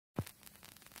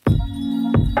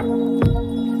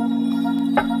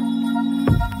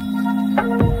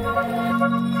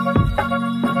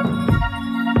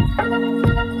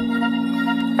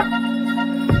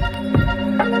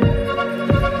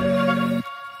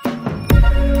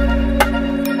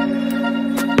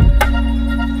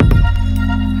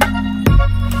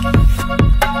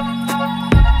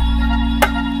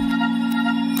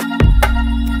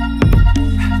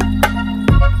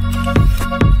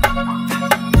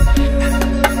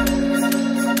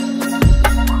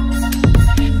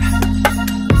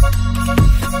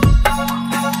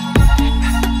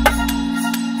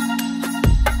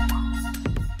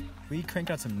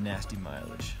out some nasty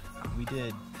mileage. We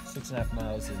did 6.5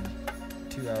 miles in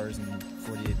 2 hours and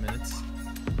 48 minutes.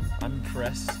 I'm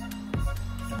impressed,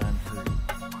 and I'm hurt. It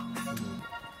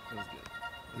was good.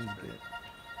 It was good.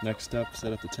 Next up,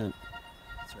 set up the tent.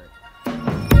 That's right.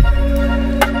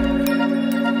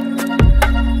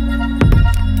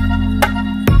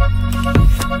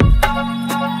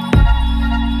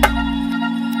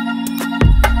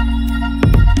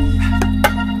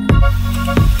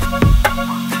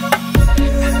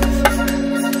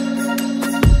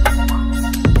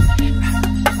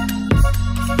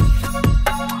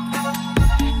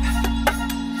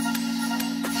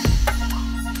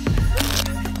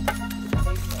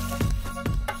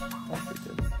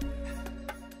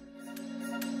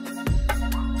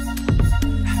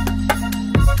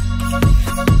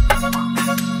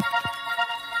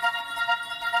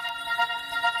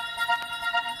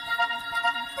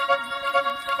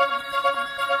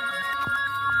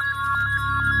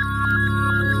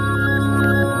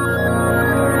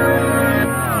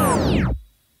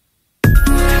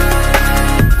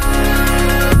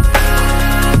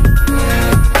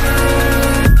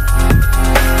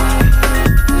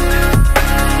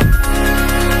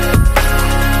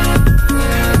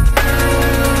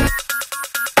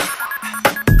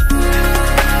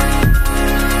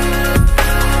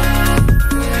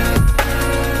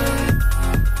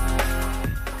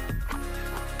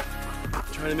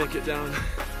 Trying to make it down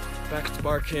back to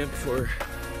bar camp for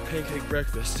pancake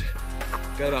breakfast.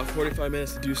 Got about 45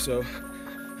 minutes to do so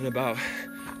and about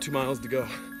 2 miles to go.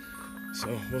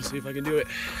 So we'll see if I can do it.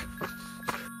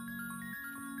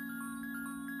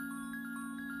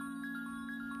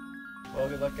 Well,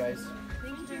 good luck, guys.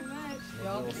 Thank you very much.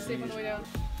 Y'all be safe on the way down.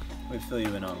 Let me fill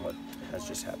you in on what has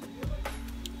just happened.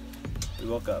 We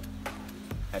woke up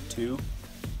at 2,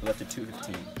 we left at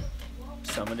 2:15,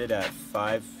 summited at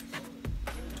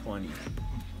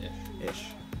 5:20-ish.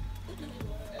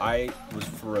 I was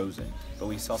frozen, but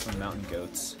we saw some mountain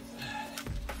goats.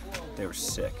 They were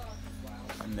sick.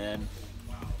 And then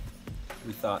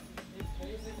we thought,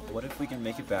 what if we can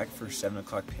make it back for 7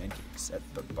 o'clock pancakes at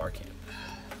the bar camp?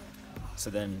 So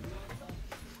then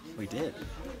we did.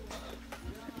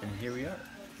 And here we are.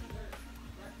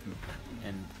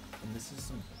 And this is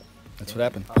some... That's what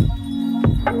happened.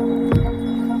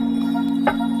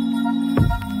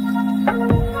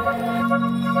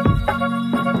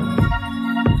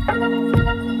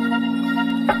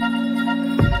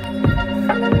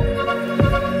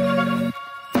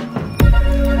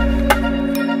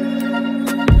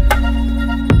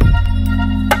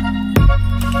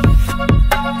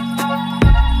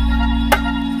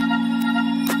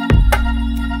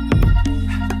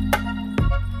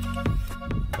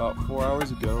 About 4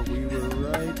 hours ago, we were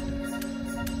right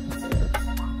there.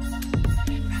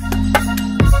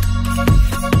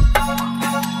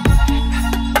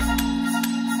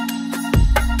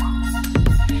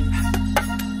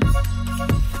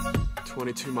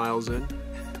 22 miles in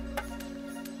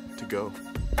to go.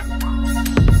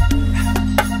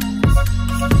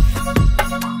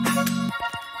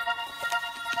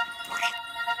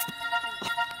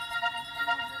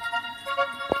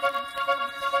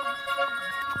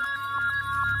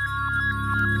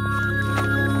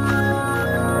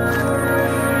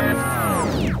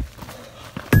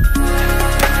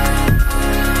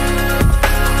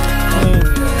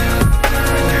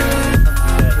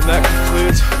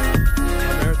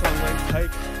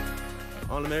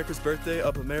 On America's birthday,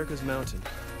 up America's mountain.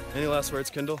 Any last words,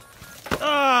 Kendall?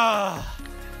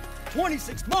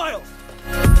 26 miles!